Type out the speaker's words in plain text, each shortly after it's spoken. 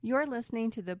You're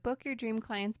listening to the Book Your Dream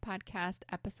Clients podcast,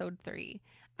 episode 3.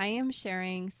 I am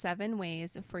sharing 7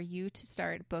 ways for you to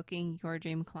start booking your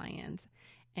dream clients.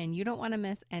 And you don't want to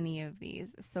miss any of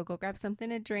these. So go grab something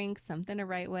to drink, something to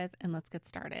write with, and let's get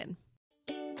started.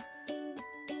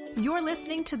 You're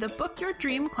listening to the Book Your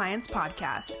Dream Clients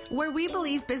podcast, where we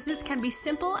believe business can be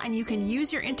simple and you can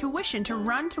use your intuition to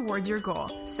run towards your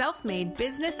goal. Self-made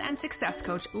business and success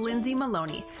coach Lindsay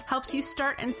Maloney helps you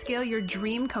start and scale your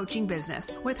dream coaching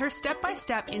business. With her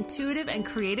step-by-step intuitive and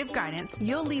creative guidance,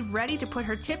 you'll leave ready to put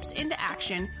her tips into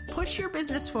action, push your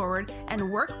business forward,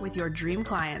 and work with your dream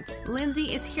clients.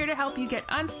 Lindsay is here to help you get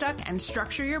unstuck and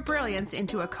structure your brilliance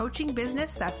into a coaching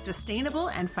business that's sustainable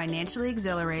and financially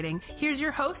exhilarating. Here's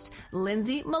your host,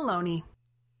 Lindsay Maloney.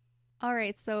 All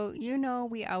right, so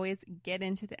we always get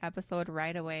into the episode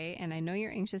right away, and I know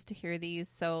you're anxious to hear these,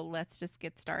 so let's just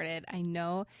get started. I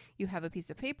know you have a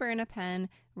piece of paper and a pen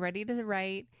ready to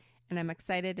write, and I'm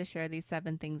excited to share these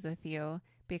 7 things with you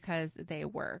because they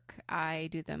work. I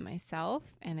do them myself,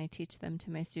 and I teach them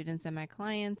to my students and my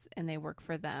clients, and they work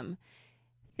for them.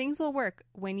 Things will work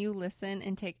when you listen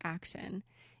and take action.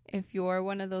 If you're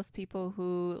one of those people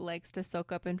who likes to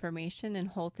soak up information and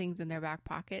hold things in their back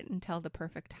pocket until the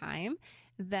perfect time,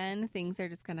 then things are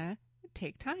just going to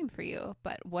take time for you.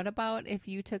 But what about if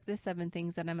you took the 7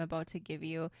 things that I'm about to give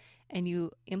you and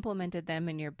you implemented them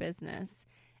in your business?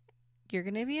 You're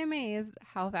going to be amazed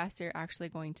how fast you're actually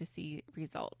going to see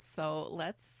results. So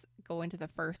let's go into the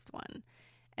first one.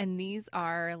 And these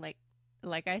are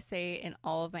like I say in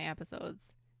all of my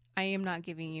episodes, I am not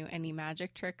giving you any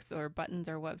magic tricks or buttons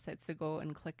or websites to go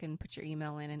and click and put your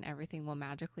email in and everything will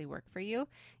magically work for you.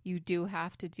 You do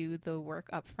have to do the work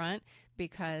up front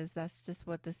because that's just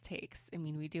what this takes. I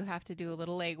mean, we do have to do a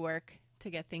little legwork to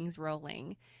get things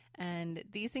rolling. And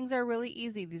these things are really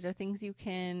easy. These are things you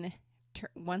can,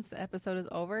 once the episode is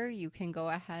over, you can go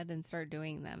ahead and start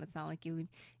doing them. It's not like you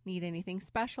need anything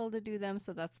special to do them.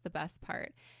 So that's the best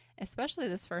part, especially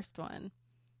this first one.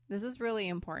 This is really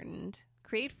important.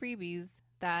 Create freebies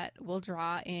that will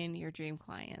draw in your dream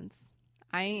clients.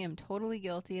 I am totally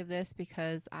guilty of this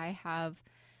because I have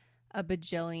a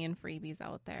bajillion freebies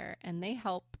out there and they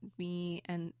help me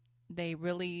and they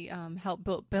really help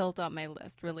build up my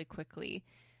list really quickly.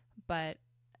 But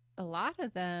a lot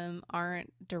of them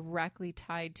aren't directly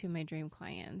tied to my dream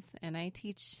clients. And I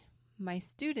teach my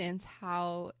students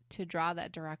how to draw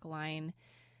that direct line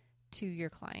to your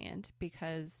client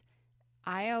because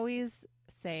I always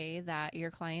say that your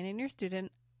client and your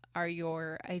student are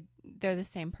they're the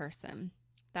same person.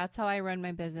 That's how I run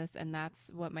my business, and that's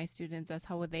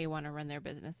how they want to run their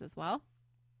business as well.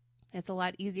 It's a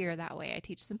lot easier that way. I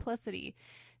teach simplicity,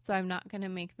 so I'm not going to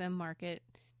make them market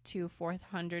to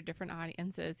 400 different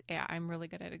audiences. Yeah, I'm really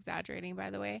good at exaggerating,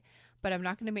 by the way, but I'm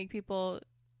not going to make people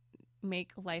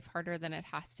make life harder than it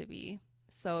has to be.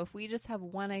 So if we just have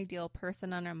one ideal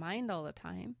person on our mind all the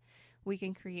time, we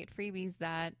can create freebies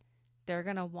that they're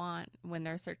going to want when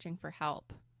they're searching for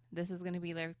help. This is going to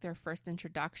be their first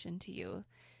introduction to you.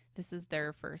 This is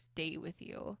their first date with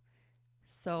you.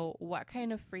 So what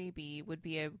kind of freebie would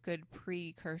be a good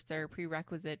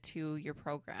prerequisite to your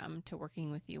program, to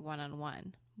working with you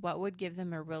one-on-one? What would give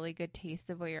them a really good taste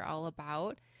of what you're all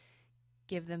about?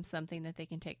 Give them something that they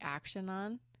can take action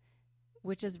on,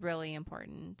 which is really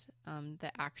important,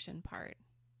 the action part.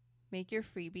 Make your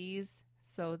freebies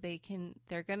so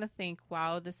they're going to think,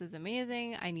 wow, this is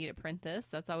amazing. I need to print this.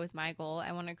 That's always my goal.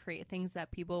 I want to create things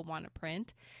that people want to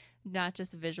print, not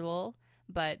just visual,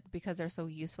 but because they're so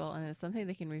useful and it's something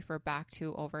they can refer back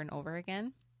to over and over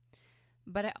again.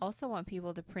 But I also want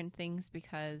people to print things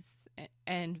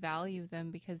and value them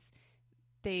because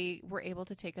they were able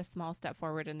to take a small step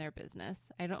forward in their business.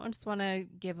 I don't just want to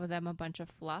give them a bunch of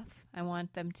fluff. I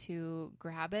want them to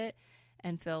grab it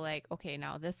and feel like, okay,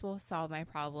 now this will solve my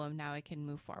problem. Now I can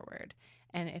move forward.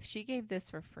 And if she gave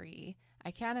this for free, I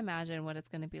can't imagine what it's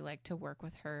going to be like to work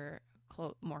with her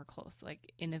more close,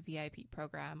 like in a VIP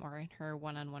program or in her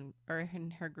one-on-one or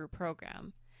in her group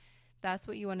program. That's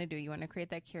what you want to do. You want to create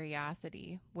that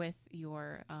curiosity with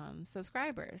your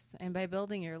subscribers. And by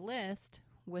building your list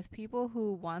with people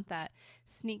who want that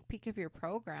sneak peek of your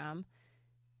program,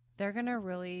 they're going to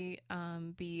really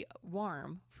be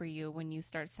warm for you when you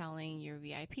start selling your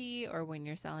VIP or when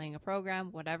you're selling a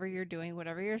program, whatever you're doing,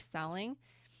 whatever you're selling.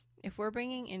 If we're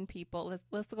bringing in people,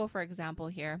 let's go for example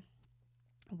here.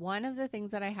 One of the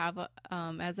things that I have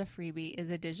as a freebie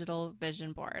is a digital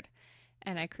vision board.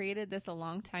 And I created this a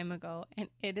long time ago, and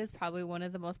it is probably one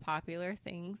of the most popular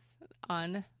things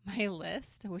on my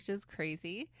list, which is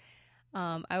crazy.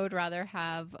 I would rather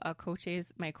have my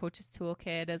coach's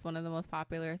toolkit as one of the most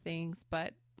popular things,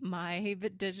 but My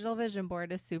digital vision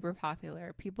board is super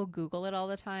popular. People Google it all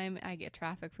the time. I get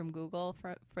traffic from Google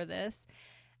for this.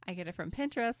 I get it from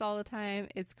Pinterest all the time.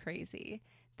 It's crazy.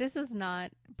 This is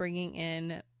not bringing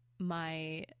in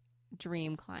my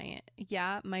dream client.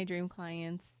 Yeah, my dream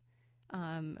clients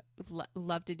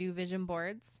love to do vision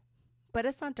boards, but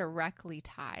it's not directly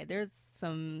tied. There's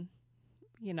some,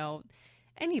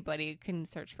 anybody can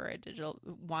search for a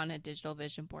digital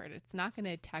vision board. It's not going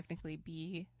to technically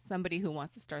be somebody who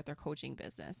wants to start their coaching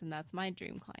business, and that's my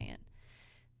dream client.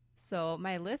 So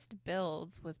my list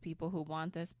builds with people who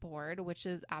want this board, which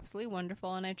is absolutely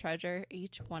wonderful, and I treasure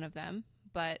each one of them,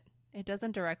 but it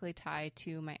doesn't directly tie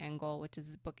to my end goal, which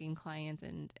is booking clients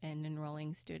and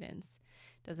enrolling students.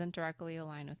 It doesn't directly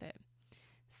align with it.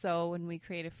 So when we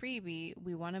create a freebie,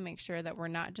 we want to make sure that we're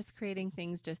not just creating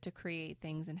things just to create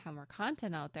things and have more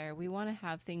content out there. We want to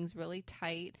have things really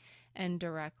tight and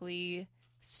directly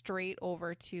straight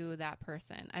over to that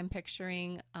person. I'm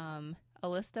picturing a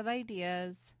list of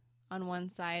ideas on one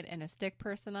side and a stick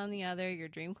person on the other, your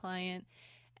dream client.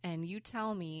 And you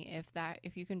tell me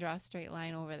if you can draw a straight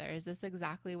line over there. Is this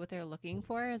exactly what they're looking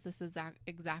for? Is this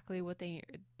exactly what they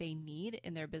need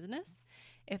in their business?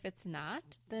 If it's not,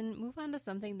 then move on to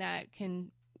something that can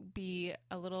be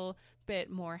a little bit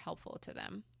more helpful to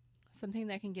them. Something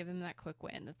that can give them that quick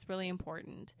win. That's really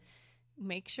important.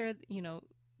 Make sure,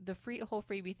 the whole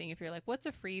freebie thing. If you're like, what's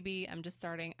a freebie? I'm just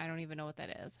starting. I don't even know what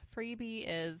that is. Freebie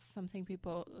is something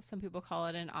some people call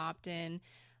it an opt-in,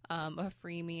 a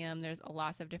freemium. There's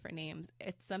lots of different names.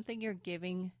 It's something you're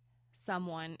giving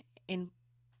someone in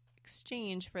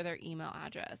exchange for their email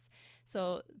address.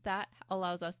 So that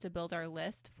allows us to build our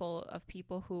list full of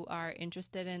people who are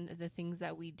interested in the things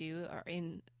that we do or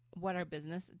in what our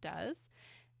business does.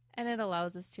 And it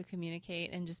allows us to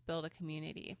communicate and just build a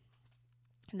community.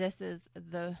 This is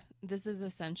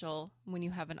essential when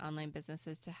you have an online business,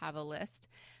 is to have a list,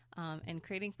 and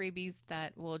creating freebies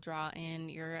that will draw in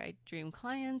your dream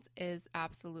clients is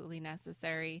absolutely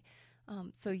necessary.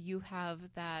 So you have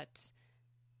that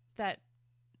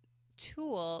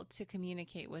tool to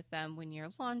communicate with them when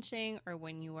you're launching or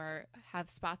when you have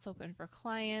spots open for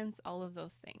clients, all of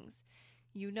those things.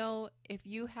 If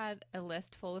you had a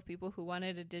list full of people who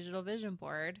wanted a digital vision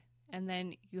board, and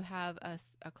then you have a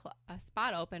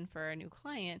spot open for a new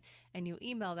client, and you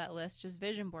email that list just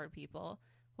vision board people,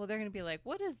 well, they're going to be like,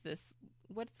 what is this?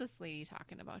 What's this lady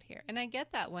talking about here? And I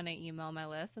get that when I email my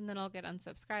list, and then I'll get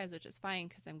unsubscribed, which is fine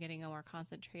because I'm getting a more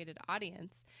concentrated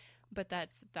audience. But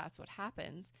that's what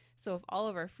happens. So if all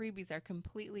of our freebies are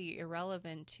completely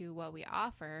irrelevant to what we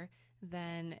offer,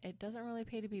 then it doesn't really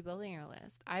pay to be building our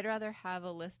list. I'd rather have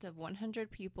a list of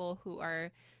 100 people who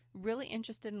are really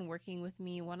interested in working with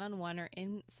me one-on-one or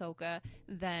in SOCA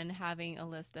than having a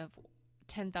list of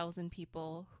 10,000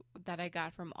 people that I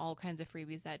got from all kinds of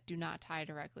freebies that do not tie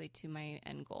directly to my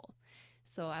end goal.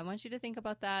 So I want you to think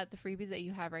about that. The freebies that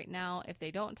you have right now, if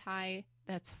they don't tie,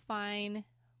 that's fine.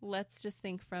 Let's just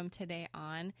think from today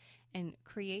on and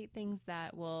create things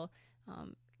that will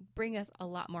bring us a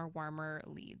lot more warmer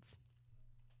leads.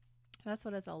 That's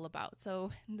what it's all about. So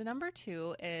the number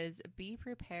 2 is be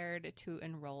prepared to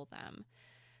enroll them.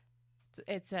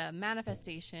 It's a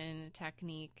manifestation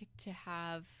technique to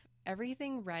have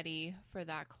everything ready for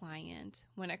that client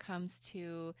when it comes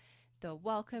to the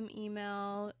welcome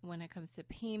email, when it comes to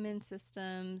payment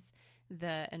systems,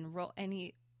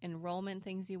 any enrollment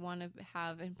things you want to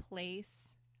have in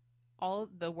place, all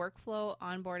the workflow,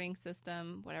 onboarding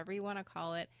system, whatever you want to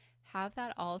call it, have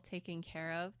that all taken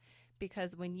care of.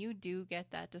 Because when you do get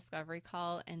that discovery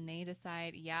call and they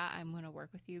decide, yeah, I'm going to work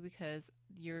with you because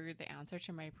you're the answer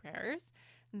to my prayers,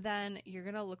 then you're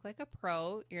going to look like a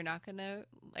pro. You're not going to,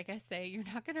 like I say, you're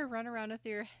not going to run around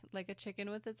with like a chicken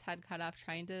with its head cut off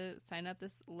trying to sign up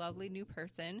this lovely new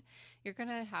person. You're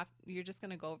just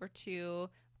going to go over to,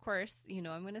 of course,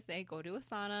 I'm going to say, go to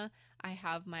Asana. I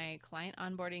have my client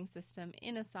onboarding system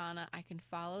in Asana. I can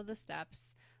follow the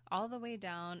steps all the way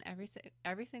down.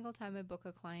 Every single time I book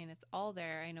a client, it's all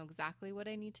there. I know exactly what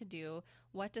I need to do,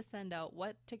 what to send out,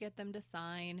 what to get them to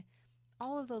sign,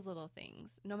 all of those little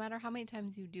things. No matter how many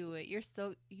times you do it, you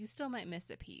still might miss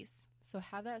a piece. So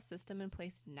have that system in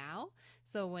place now.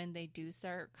 So when they do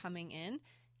start coming in,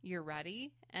 you're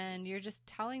ready, and you're just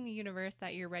telling the universe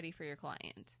that you're ready for your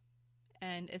client.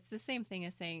 And it's the same thing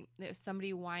as saying, if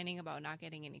somebody whining about not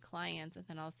getting any clients, and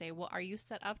then I'll say, well, are you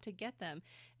set up to get them?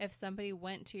 If somebody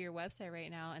went to your website right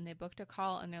now and they booked a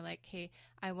call and they're like, hey,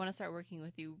 I want to start working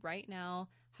with you right now.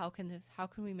 How can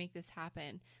we make this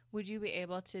happen? Would you be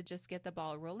able to just get the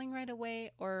ball rolling right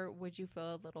away, or would you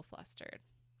feel a little flustered?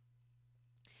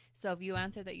 So if you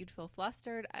answer that you'd feel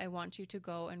flustered, I want you to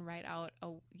go and write out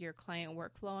your client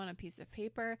workflow on a piece of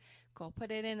paper. Go put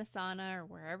it in Asana or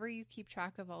wherever you keep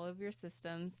track of all of your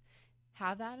systems.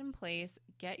 Have that in place.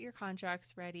 Get your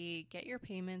contracts ready. Get your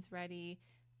payments ready.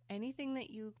 Anything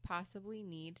that you possibly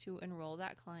need to enroll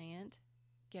that client,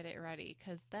 get it ready,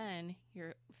 because then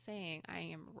you're saying,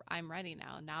 I'm ready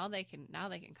now. Now they can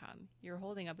come. You're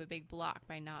holding up a big block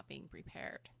by not being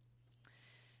prepared.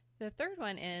 The third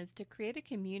one is to create a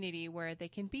community where they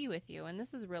can be with you. And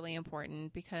this is really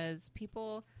important because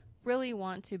people really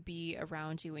want to be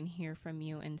around you and hear from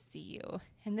you and see you.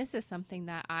 And this is something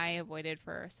that I avoided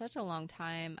for such a long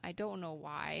time. I don't know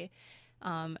why.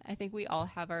 I think we all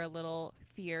have our little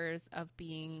fears of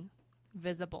being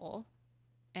visible.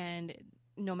 And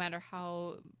no matter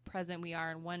how present we are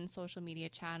in one social media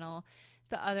channel,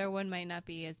 the other one might not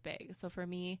be as big. So for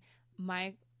me,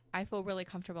 I feel really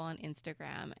comfortable on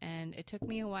Instagram, and it took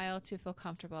me a while to feel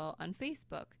comfortable on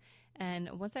Facebook.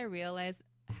 And once I realized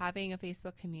having a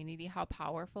Facebook community, how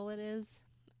powerful it is,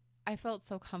 I felt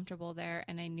so comfortable there,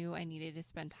 and I knew I needed to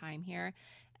spend time here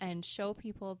and show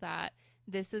people that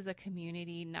this is a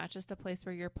community, not just a place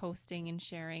where you're posting and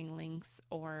sharing links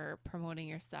or promoting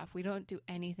your stuff. We don't do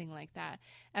anything like that.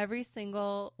 Every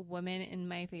single woman in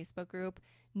my Facebook group,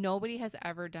 nobody has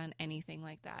ever done anything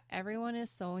like that. Everyone is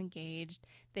so engaged.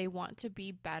 They want to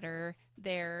be better.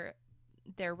 They're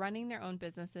running their own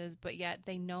businesses, but yet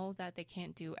they know that they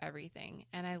can't do everything.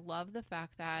 And I love the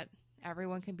fact that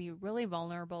everyone can be really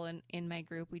vulnerable in my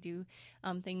group. We do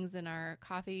things in our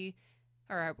coffee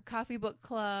book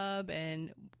club,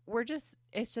 and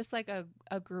it's just like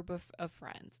a group of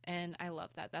friends. And I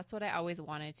love that. That's what I always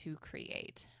wanted to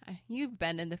create. You've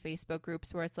been in the Facebook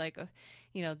groups where it's like,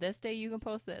 this day you can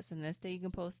post this and this day you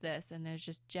can post this. And there's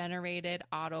just generated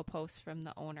auto posts from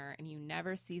the owner, and you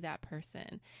never see that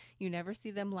person. You never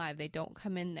see them live. They don't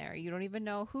come in there. You don't even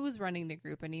know who's running the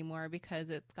group anymore because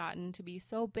it's gotten to be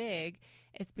so big.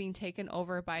 It's being taken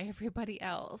over by everybody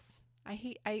else.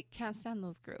 I can't stand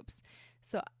those groups.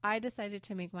 So I decided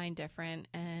to make mine different,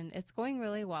 and it's going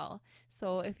really well.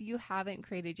 So if you haven't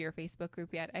created your Facebook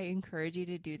group yet, I encourage you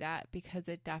to do that because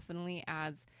it definitely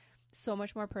adds so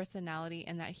much more personality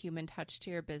and that human touch to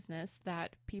your business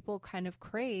that people kind of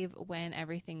crave when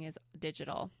everything is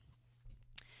digital.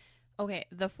 Okay,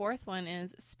 the fourth one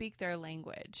is speak their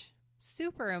language.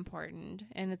 Super important,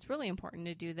 and it's really important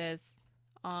to do this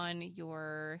on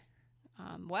your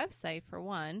website for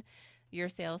one, your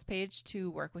sales page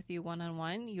to work with you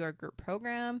one-on-one, your group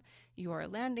program, your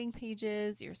landing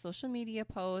pages, your social media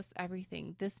posts,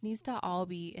 everything. This needs to all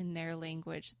be in their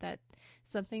language, that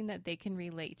something that they can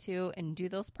relate to, and do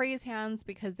those praise hands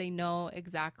because they know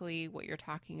exactly what you're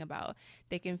talking about.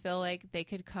 They can feel like they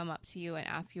could come up to you and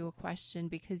ask you a question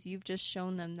because you've just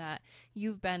shown them that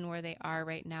you've been where they are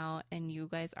right now, and you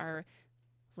guys are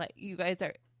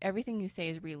everything you say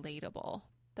is relatable.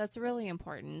 That's really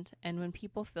important. And when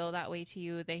people feel that way to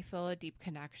you, they feel a deep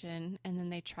connection, and then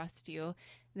they trust you.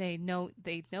 They know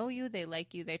you, they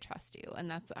like you, they trust you.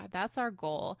 And that's our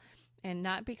goal. And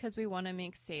not because we want to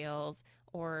make sales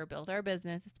or build our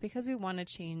business. It's because we want to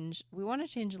change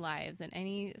lives in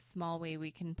any small way we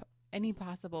can, any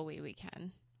possible way we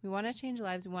can. We want to change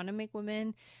lives. We want to make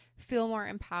women feel more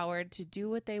empowered to do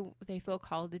what they feel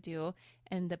called to do.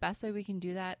 And the best way we can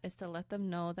do that is to let them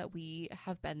know that we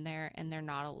have been there and they're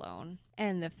not alone.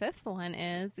 And the fifth one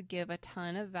is give a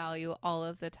ton of value all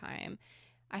of the time.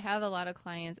 I have a lot of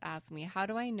clients ask me, how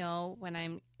do I know when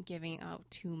I'm giving out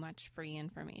too much free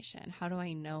information? How do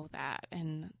I know that?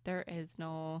 And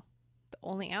the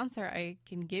only answer I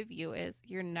can give you is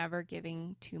you're never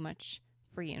giving too much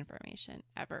free information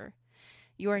ever.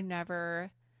 You are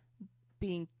never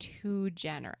being too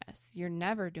generous. You're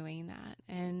never doing that.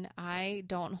 And I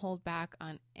don't hold back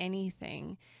on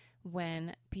anything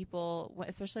when people,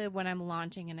 especially when I'm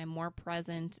launching and I'm more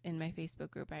present in my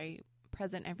Facebook group. I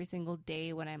present every single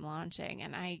day when I'm launching,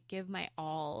 and I give my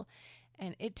all.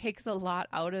 And it takes a lot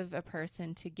out of a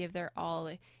person to give their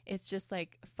all. It's just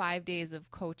like 5 days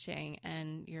of coaching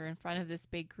and you're in front of this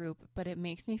big group, but it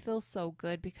makes me feel so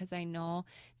good because I know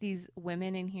these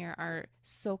women in here are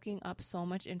soaking up so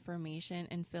much information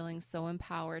and feeling so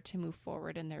empowered to move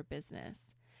forward in their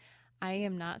business. I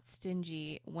am not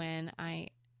stingy when I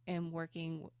am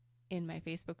working in my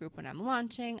Facebook group when I'm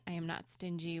launching. I am not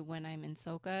stingy when I'm in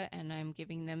SOCA and I'm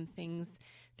giving them things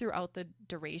throughout the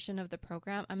duration of the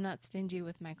program. I'm not stingy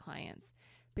with my clients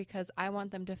because I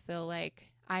want them to feel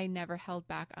like I never held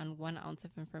back on 1 ounce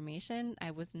of information.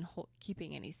 I wasn't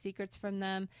keeping any secrets from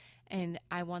them. And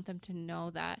I want them to know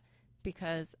that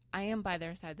because I am by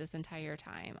their side this entire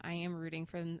time. I am rooting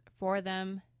for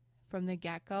them from the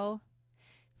get-go.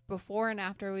 before and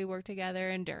after we work together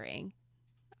and during.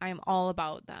 I'm all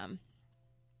about them.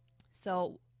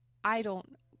 So I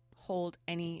don't hold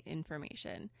any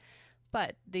information.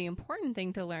 But the important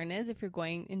thing to learn is if you're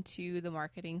going into the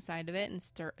marketing side of it and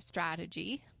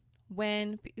strategy,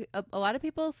 when a lot of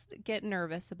people get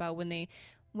nervous about when they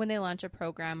launch a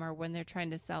program or when they're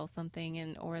trying to sell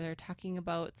something or they're talking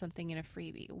about something in a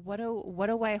freebie, what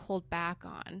do I hold back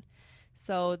on?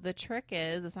 So the trick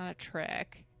is, it's not a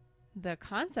trick. The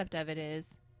concept of it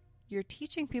is you're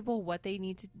teaching people what they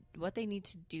need to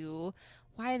do,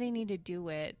 why they need to do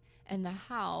it, and the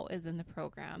how is in the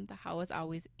program. The how is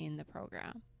always in the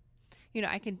program. You know,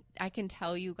 I can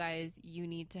tell you guys you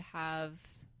need to have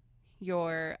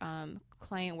your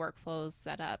client workflows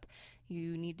set up.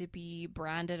 You need to be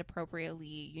branded appropriately.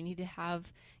 You need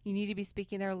to be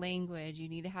speaking their language. You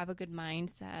need to have a good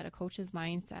mindset, a coach's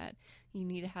mindset. You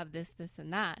need to have this,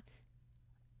 and that.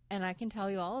 And I can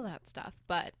tell you all of that stuff.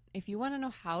 But if you want to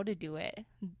know how to do it,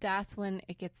 that's when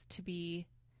it gets to be,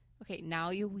 okay, now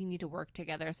we need to work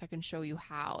together so I can show you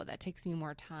how. That takes me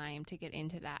more time to get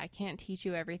into that. I can't teach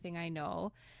you everything I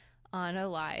know on a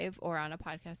live or on a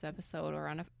podcast episode or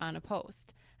on a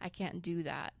post. I can't do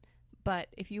that. But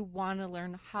if you want to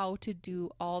learn how to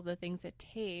do all the things it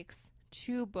takes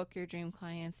to book your dream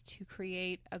clients, to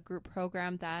create a group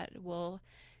program that will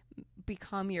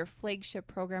become your flagship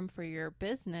program for your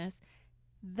business,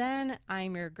 then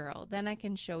I'm your girl. Then I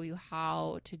can show you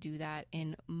how to do that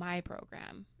in my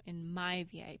program, in my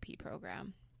VIP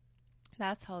program.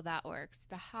 That's how that works.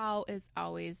 The how is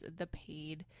always the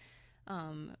paid,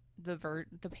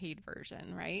 the paid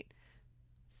version, right?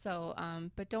 So,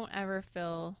 but don't ever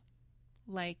feel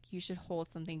like you should hold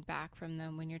something back from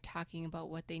them when you're talking about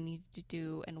what they need to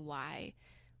do and why.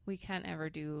 We can't ever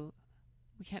do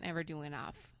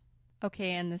enough.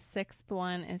 Okay, and the sixth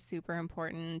one is super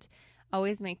important.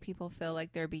 Always make people feel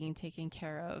like they're being taken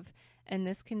care of. And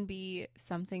this can be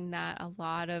something that a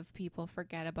lot of people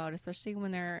forget about, especially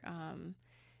when they're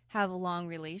have long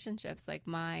relationships. Like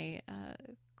my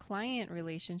client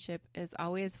relationship is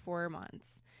always 4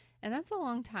 months. And that's a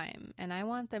long time. And I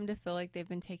want them to feel like they've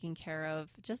been taken care of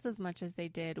just as much as they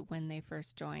did when they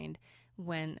first joined,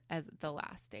 as the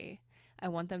last day. I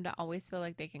want them to always feel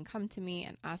like they can come to me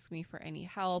and ask me for any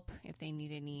help, if they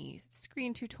need any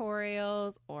screen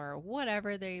tutorials or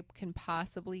whatever they can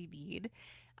possibly need.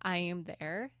 I am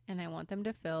there, and I want them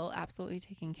to feel absolutely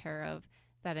taken care of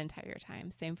that entire time.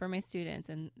 Same for my students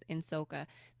in SOCA.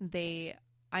 I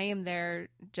am there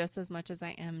just as much as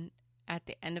I am at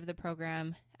the end of the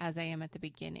program as I am at the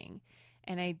beginning.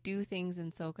 And I do things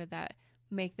in SOCA that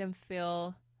make them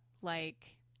feel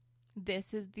like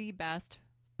this is the best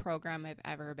program I've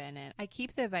ever been in. I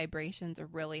keep the vibrations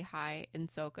really high in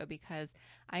SOCA because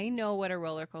I know what a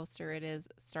roller coaster it is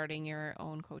starting your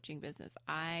own coaching business.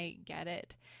 I get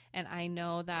it. And I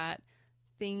know that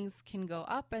things can go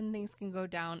up and things can go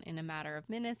down in a matter of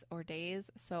minutes or days.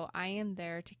 So I am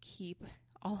there to keep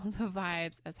all the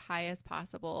vibes as high as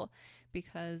possible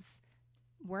because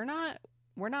we're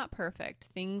not perfect.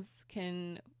 Things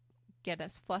can get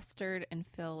us flustered and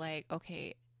feel like,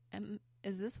 okay,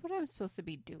 is this what I'm supposed to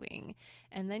be doing?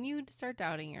 And then you start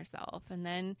doubting yourself. And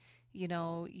then,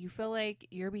 you feel like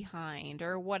you're behind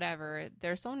or whatever.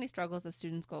 There's so many struggles that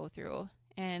students go through.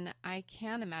 And I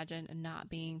can't imagine not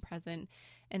being present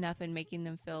enough and making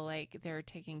them feel like they're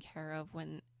taken care of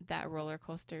when that roller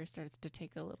coaster starts to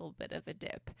take a little bit of a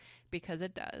dip, because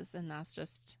it does. And that's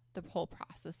just the whole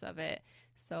process of it.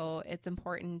 So it's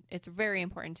important. It's very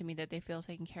important to me that they feel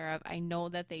taken care of. I know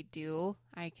that they do.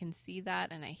 I can see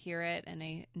that and I hear it. And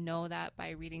I know that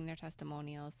by reading their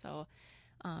testimonials. So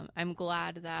I'm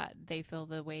glad that they feel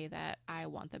the way that I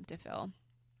want them to feel.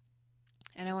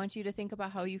 And I want you to think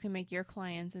about how you can make your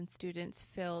clients and students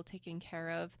feel taken care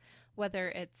of, whether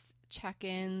it's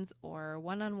check-ins or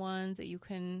one-on-ones that you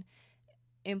can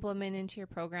implement into your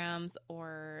programs,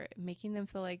 or making them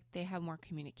feel like they have more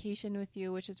communication with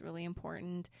you, which is really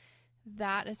important.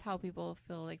 That is how people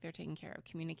feel like they're taken care of.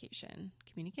 Communication,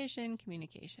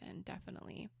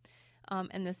 definitely.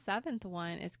 And the seventh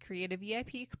one is create a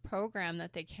VIP program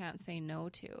that they can't say no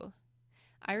to.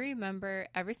 I remember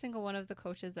every single one of the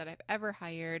coaches that I've ever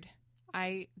hired,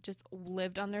 I just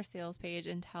lived on their sales page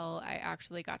until I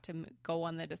actually got to go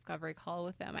on the discovery call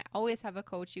with them. I always have a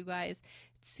coach, you guys.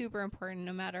 It's super important,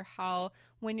 no matter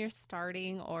when you're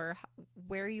starting or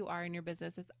where you are in your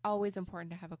business, it's always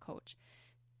important to have a coach.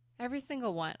 Every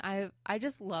single one. I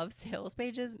just love sales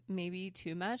pages, maybe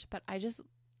too much, but I just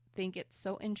think it's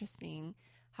so interesting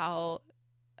how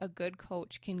a good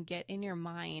coach can get in your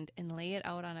mind and lay it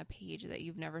out on a page that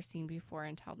you've never seen before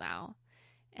until now.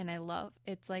 And I love,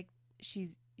 it's like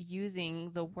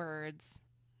using the words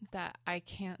that I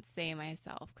can't say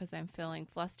myself because I'm feeling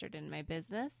flustered in my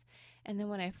business. And then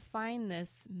when I find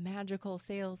this magical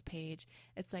sales page,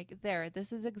 it's like,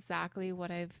 this is exactly what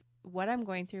I'm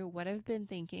going through, what I've been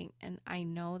thinking, and I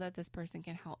know that this person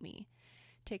can help me.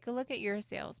 Take a look at your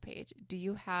sales page. Do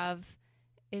you have,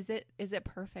 is it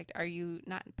perfect? Are you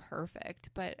not perfect,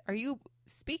 but are you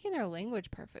speaking their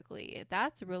language perfectly?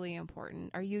 That's really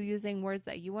important. Are you using words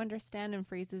that you understand and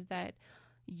phrases that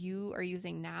you are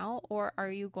using now, or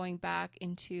are you going back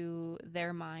into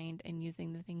their mind and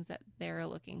using the things that they're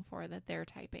looking for, that they're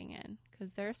typing in?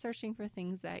 Because they're searching for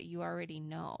things that you already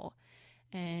know.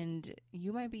 And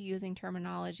you might be using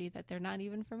terminology that they're not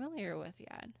even familiar with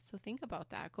yet. So think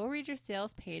about that. Go read your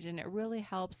sales page, and it really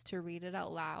helps to read it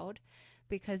out loud,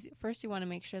 because first you want to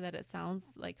make sure that it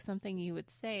sounds like something you would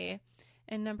say.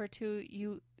 And number two,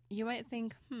 you might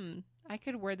think, I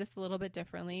could word this a little bit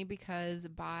differently, because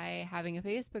by having a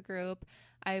Facebook group,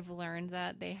 I've learned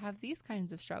that they have these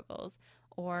kinds of struggles.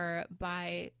 Or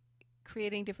by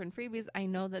creating different freebies, I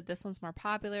know that this one's more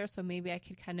popular, so maybe I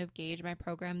could kind of gauge my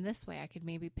program this way. I could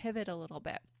maybe pivot a little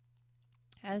bit.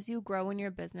 As you grow in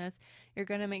your business, you're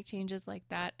going to make changes like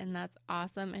that, and that's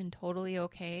awesome and totally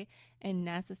okay and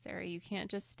necessary. You can't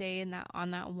just stay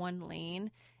on that one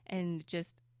lane and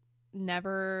just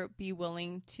never be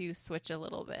willing to switch a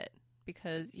little bit,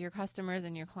 because your customers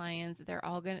and your clients, they're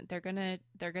going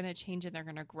to change and they're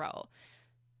going to grow.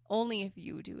 Only if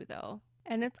you do, though.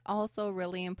 And it's also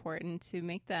really important to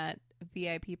make that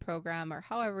VIP program, or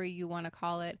however you want to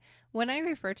call it. When I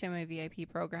refer to my VIP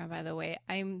program, by the way,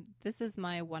 this is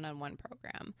my one-on-one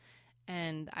program,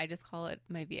 and I just call it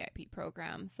my VIP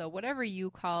program. So whatever you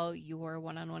call your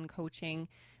one-on-one coaching,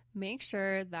 make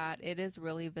sure that it is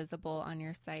really visible on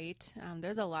your site.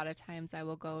 There's a lot of times I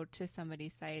will go to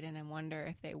somebody's site and I wonder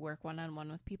if they work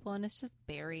one-on-one with people, and it's just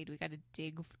buried. We got to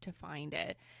dig to find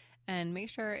it. And make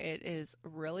sure it is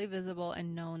really visible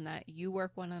and known that you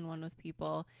work one-on-one with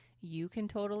people. You can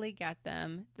totally get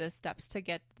them. The steps to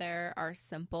get there are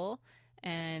simple,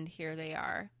 and here they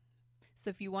are.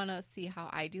 So if you want to see how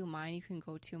I do mine, you can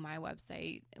go to my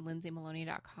website,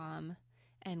 lindsaymaloney.com,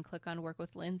 and click on Work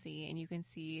with Lindsay, and you can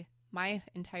see my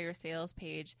entire sales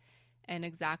page and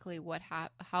exactly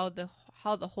how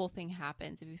the whole thing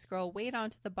happens. If you scroll way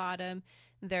down to the bottom,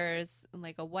 there's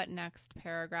like a what next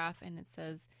paragraph, and it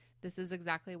says, this is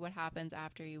exactly what happens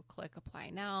after you click apply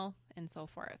now, and so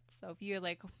forth. So if you're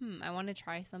like, I want to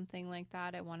try something like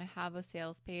that, I want to have a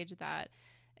sales page that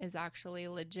is actually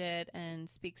legit and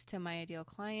speaks to my ideal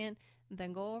client,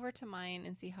 then go over to mine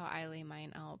and see how I lay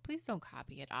mine out. Please don't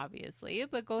copy it, obviously,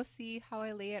 but go see how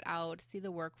I lay it out, see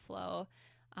the workflow,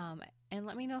 and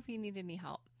let me know if you need any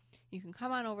help. You can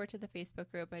come on over to the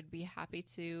Facebook group. I'd be happy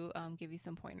to give you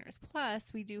some pointers.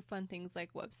 Plus, we do fun things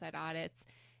like website audits.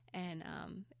 And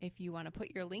if you want to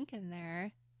put your link in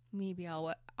there, maybe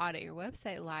I'll audit your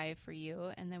website live for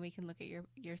you, and then we can look at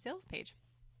your sales page.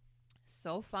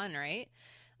 So fun, right?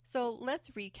 So let's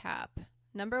recap.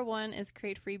 Number 1 is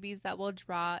create freebies that will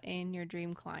draw in your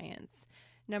dream clients.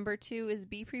 Number 2 is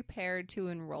be prepared to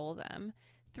enroll them.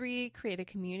 3, create a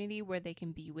community where they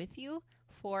can be with you.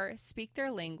 4, speak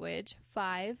their language.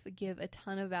 5, give a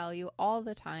ton of value all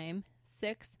the time.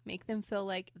 6, make them feel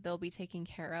like they'll be taken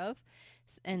care of.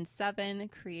 And 7,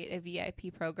 create a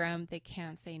VIP program they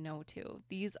can't say no to.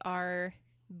 These are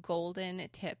golden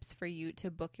tips for you to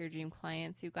book your dream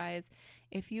clients, you guys.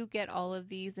 If you get all of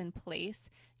these in place,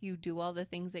 you do all the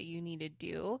things that you need to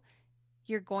do,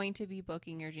 you're going to be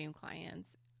booking your dream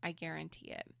clients. I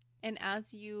guarantee it. And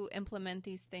as you implement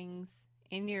these things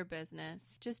in your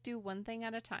business, just do one thing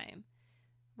at a time.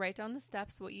 Write down the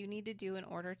steps, what you need to do in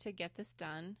order to get this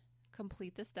done.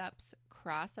 Complete the steps,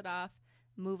 cross it off,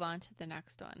 move on to the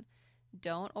next one.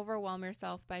 Don't overwhelm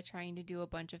yourself by trying to do a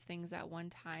bunch of things at one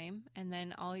time, and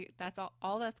then all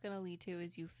that's going to lead to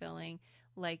is you feeling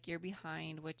like you're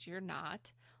behind, which you're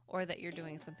not, or that you're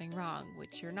doing something wrong,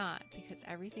 which you're not, because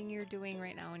everything you're doing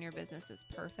right now in your business is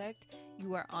perfect.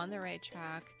 You are on the right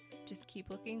track. Just keep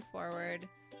looking forward.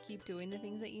 Keep doing the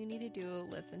things that you need to do.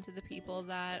 Listen to the people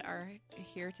that are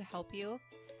here to help you,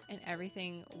 and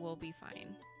everything will be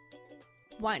fine.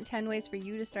 Want 10 ways for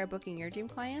you to start booking your dream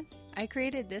clients? I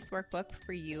created this workbook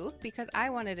for you because I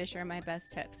wanted to share my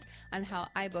best tips on how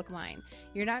I book mine.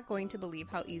 You're not going to believe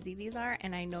how easy these are,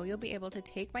 and I know you'll be able to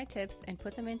take my tips and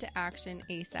put them into action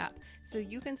ASAP so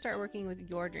you can start working with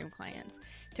your dream clients.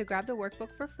 To grab the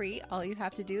workbook for free, all you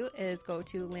have to do is go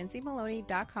to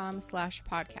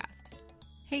lindsaymaloney.com/podcast.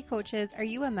 Hey coaches, are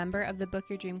you a member of the Book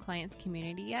Your Dream Clients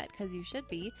community yet? Because you should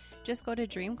be. Just go to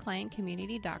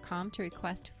dreamclientcommunity.com to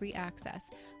request free access.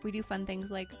 We do fun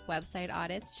things like website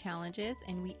audits, challenges,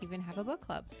 and we even have a book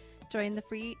club. Join the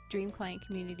free Dream Client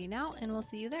community now, and we'll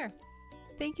see you there.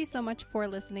 Thank you so much for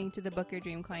listening to the Book Your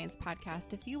Dream Clients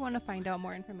podcast. If you want to find out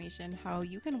more information how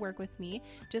you can work with me,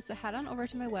 just head on over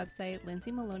to my website,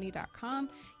 lindsaymaloney.com.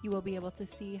 You will be able to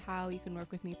see how you can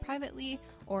work with me privately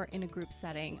or in a group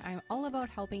setting. I'm all about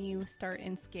helping you start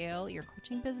and scale your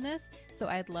coaching business, so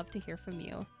I'd love to hear from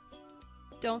you.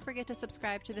 Don't forget to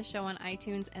subscribe to the show on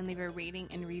iTunes and leave a rating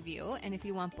and review. And if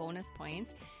you want bonus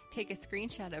points, take a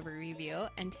screenshot of a review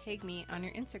and tag me on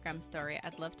your Instagram story.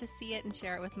 I'd love to see it and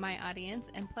share it with my audience.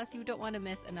 And plus, you don't want to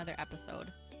miss another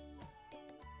episode.